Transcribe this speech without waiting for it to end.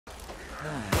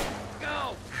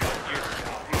Go!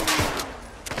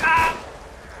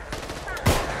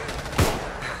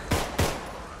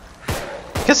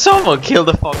 Can someone kill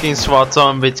the fucking SWAT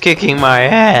zombie? It's kicking my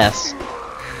ass. You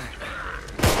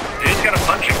just gotta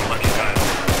punch him a bunch of times.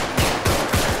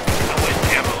 Don't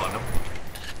waste ammo on him.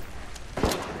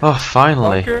 Oh,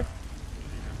 finally. Fucker.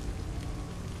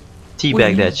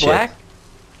 Teabag that shit. Black?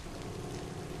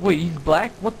 Wait, he's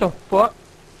black? What the fuck?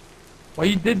 Why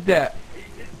you did that?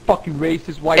 Fucking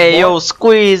racist white Hey boy. yo,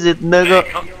 squeeze it, nigga.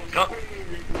 Hey, come.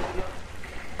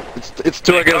 It's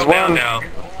two against Calm down one. now.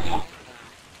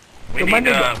 We need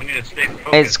to stay focused.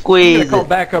 Hey, I'm squeeze gonna call it.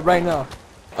 back up right now.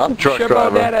 I'm truck Sure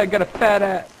about that? driver. I got a fat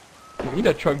ass. You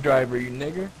a truck driver, you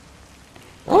nigger.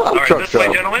 Oh, I'm Alright, truck this way,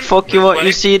 driver. gentlemen. Fuck you, This what? way.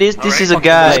 You see this? This Alright. is a This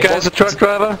guy. guy's a truck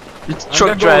driver. It's I'm truck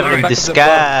gonna go driver in back to the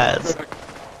disguise. bus.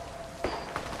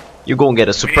 You gonna get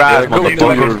a Yeah, surprise, go do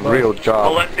motherfucker. your real We'll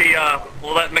job. let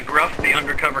McGruff, the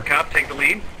undercover cop, take the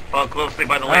lead. Follow closely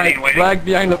by the lady Alright, in waiting. flag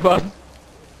behind the bus.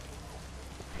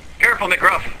 Careful,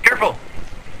 McGruff. Careful.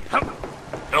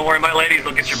 Don't worry, my ladies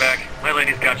will get your back. My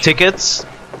ladies got you. Tickets?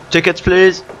 Tickets,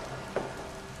 please.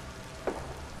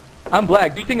 I'm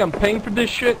black. Do you think I'm paying for this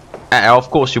shit?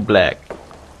 Of course you black.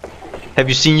 Have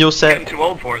you seen your Getting set? too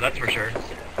old for it, that's for sure.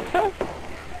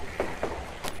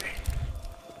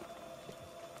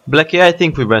 Blackie, I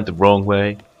think we went the wrong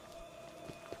way.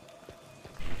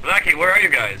 Blackie, where are you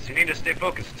guys? You need to stay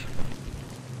focused.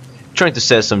 Trying to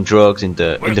sell some drugs in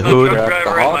the Where's hood. truck Yeah, driver the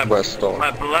and hardware store.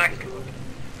 my black...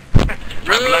 my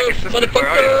black assistant, where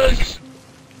are you?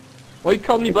 Why you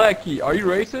call me Blackie? Are you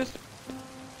racist?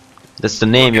 That's the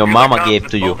name your If you're the mama cop gave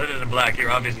that's to you. bolted in black,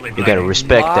 you're obviously You gotta Blackie.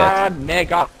 respect that. Ah,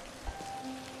 nigga.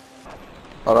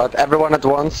 Alright, everyone at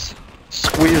once.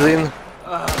 Squeeze in.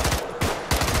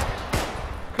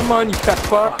 Come on, you fat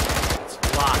fuck. It's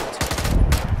locked.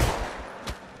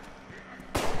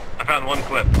 I found one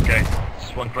clip, okay?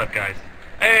 Just one clip, guys.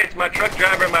 Hey, it's my truck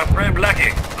driver and my friend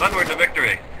Blackie. Onward to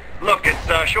victory. Look,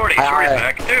 it's Shorty. Hi. Shorty's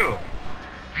back, too.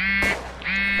 Alright,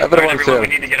 Everyone's everyone, we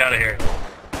here. need to get out of here.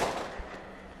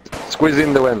 Squeeze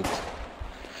in the vent.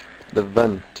 The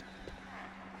vent.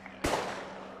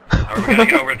 Alright, we gotta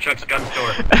get over to Chuck's gun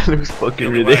store. That looks fucking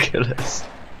Either way. ridiculous.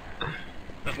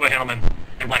 This way, gentlemen.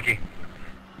 And Blackie.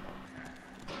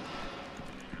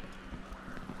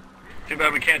 Too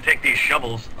bad we can't take these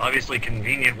shovels. Obviously,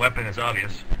 convenient weapon is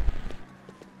obvious.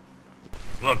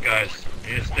 Look, guys,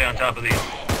 you need to stay on top of these.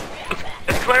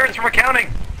 It's Clarence from accounting!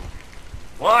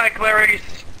 Why, Clarice?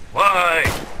 Why?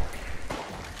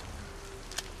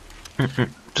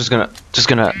 just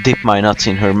gonna dip my nuts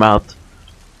in her mouth.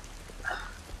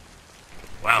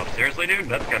 Wow, seriously, dude?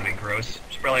 That's gotta be gross.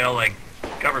 It's probably all, like,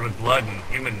 covered with blood and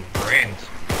human brains.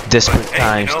 Desperate But, hey,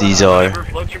 times you know, these are. whatever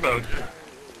floats your boat.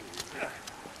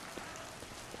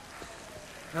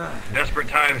 Desperate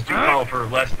times do call for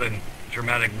less than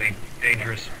dramatically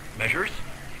dangerous measures.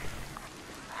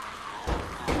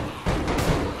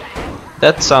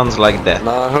 That sounds like that.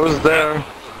 Now, who's there?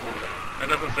 That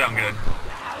doesn't sound good.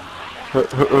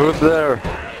 Who's there?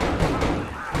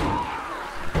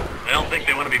 I don't think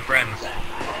they want to be friends.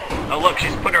 Oh look,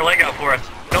 she's putting her leg out for us.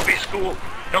 Don't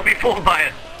be fooled by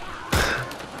it.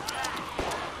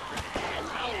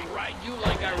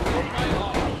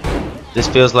 This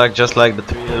feels like just like the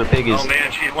Three Little Piggies. Oh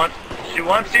man, she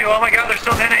wants you. Oh my god, there's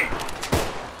so many.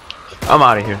 I'm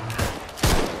out of here.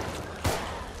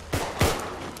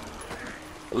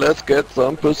 Let's get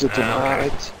some pussy Okay.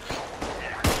 tonight.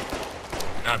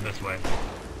 Not this way.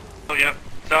 Oh yeah,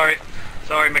 sorry,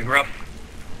 McGruff.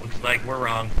 Looks like we're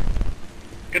wrong.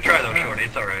 Good try though, Shorty.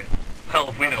 It's all right. Hell,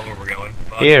 if we know where we're going.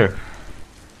 Fuck. Here.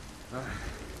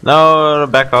 No,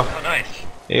 back off. Oh nice.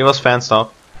 He was fenced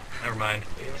off. Never mind.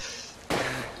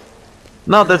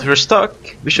 Now that we're stuck,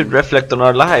 we should reflect on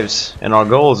our lives and our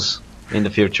goals in the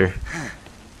future.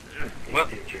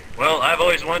 Well, I've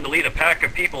always wanted to lead a pack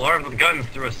of people armed with guns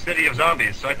through a city of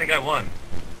zombies, so I think I won.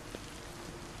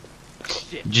 I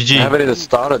GG. haven't even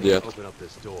started yet. Open up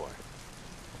this door.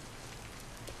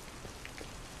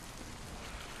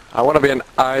 I want to be an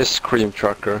ice cream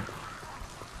trucker.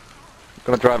 I'm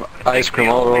gonna drive ice cream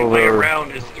all The only way over.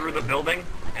 around is through the building,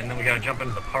 and then we gotta jump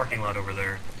into the parking lot over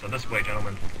there. So this way,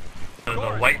 gentlemen. The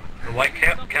white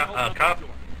cop,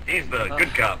 he's the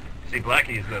good cop. See,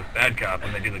 Blackie's the bad cop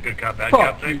when they do the good cop, bad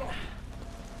cop Fuck you. thing.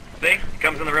 See? He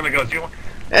comes in the room and goes, "You want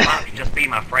to just be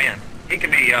my friend?" He could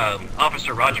be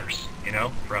Officer Rogers, you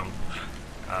know, from.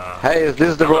 Hey, is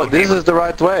this the Hello, this is the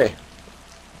right way?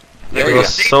 There It you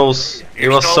was go. so it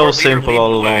was so simple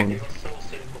all along.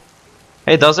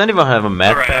 Hey, does anyone have a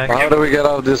med Alright, pack? How do we get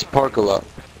out of this parking lot?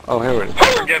 Oh, here it is.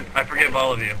 I forgive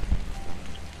all of you.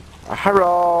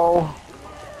 Hello.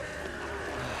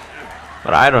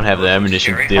 But I don't have the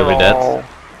ammunition to Scary. deal with that.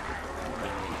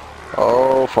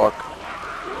 Oh fuck.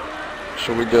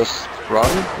 Should we just run?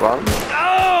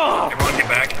 Everyone get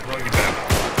back. Everyone get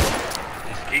back.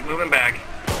 Just keep moving back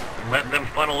and let them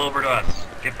funnel over to us.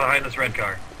 Get behind this red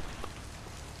car.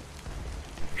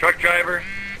 Truck driver,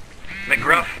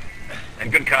 McGruff,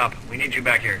 and good cop. We need you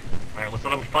back here. Alright, let's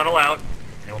let them funnel out,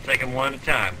 and we'll take them one at a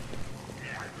time.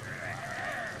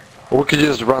 We could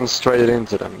just run straight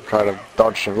into them, try to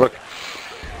dodge them. Look,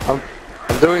 I'm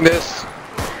doing this.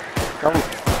 Come,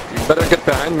 you better get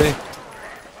behind me.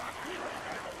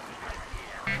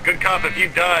 Good cop, if you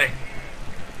die,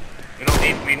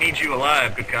 we need you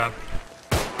alive, good cop.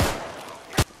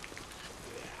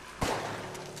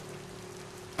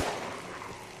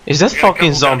 Is that We got a fucking couple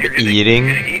down zombie here getting eating?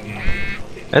 eaten.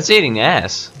 That's eating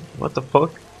ass. What the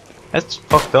fuck? That's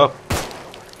fucked up.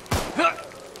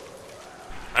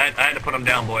 I had to put him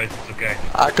down, boys. It's okay.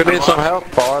 I could need some help,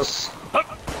 boss.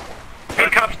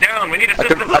 Good cop's down. We need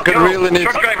assistance. I could Go. really need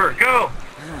Truck some- driver, go.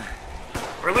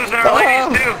 We're losing our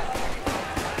ladies too.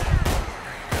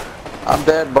 I'm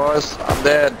dead, boss. I'm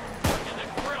dead.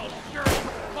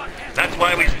 That's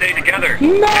why we stay together.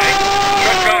 No.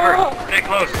 Truck driver, stay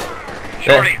close.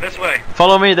 Shorty, this way.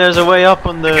 Follow me, there's a way up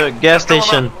on the gas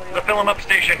station. The fill 'em up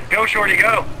station. Go, Shorty,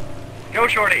 go. Go,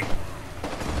 Shorty.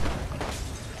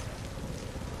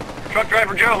 Truck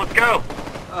driver Joe, let's go.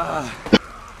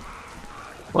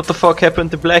 What the fuck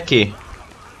happened to Blackie?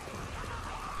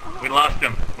 We lost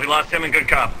him. We lost him and good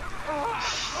cop.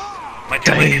 My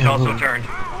two ladies also turned.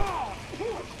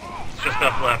 It's just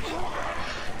us left.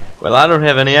 Well, I don't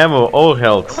have any ammo or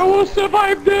health. I will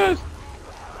survive this.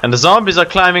 And the zombies are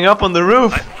climbing up on the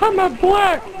roof. I'm a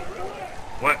black.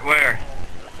 What? Where?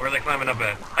 Where are they climbing up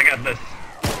at? I got this.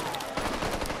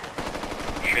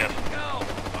 Shit.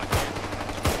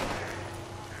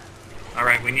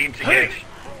 Alright, we need to get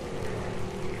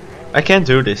I can't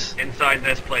do this. inside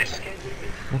this place.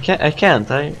 I can't.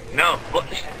 No, look,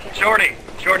 Shorty,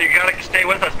 you gotta stay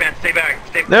with us, man. Stay back.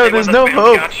 Stay, No, stay there's with no us, man.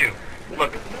 hope. We got you.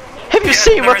 Look. Have you Yes,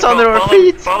 seen there what's is hope. under our Follow-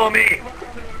 feet? Follow me.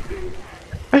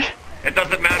 It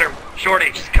doesn't matter. Shorty,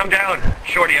 just come down.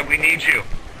 Shorty, we need you.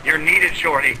 You're needed,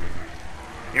 Shorty.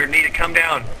 You're needed. Come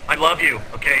down. I love you,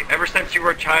 okay? Ever since you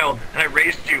were a child and I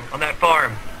raised you on that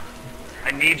farm.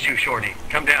 I need you, Shorty.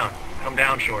 Come down. Come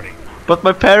down, Shorty. But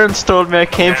my parents told me I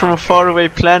came from a faraway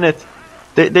planet.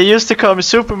 They used to call me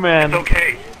Superman. It's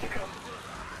okay.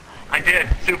 I did.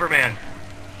 Superman.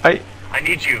 I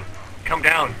need you. Come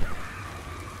down.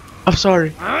 I'm sorry.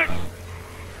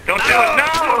 Don't do it.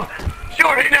 No!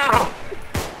 Shorty, no!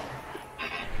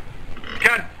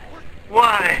 God,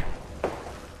 why?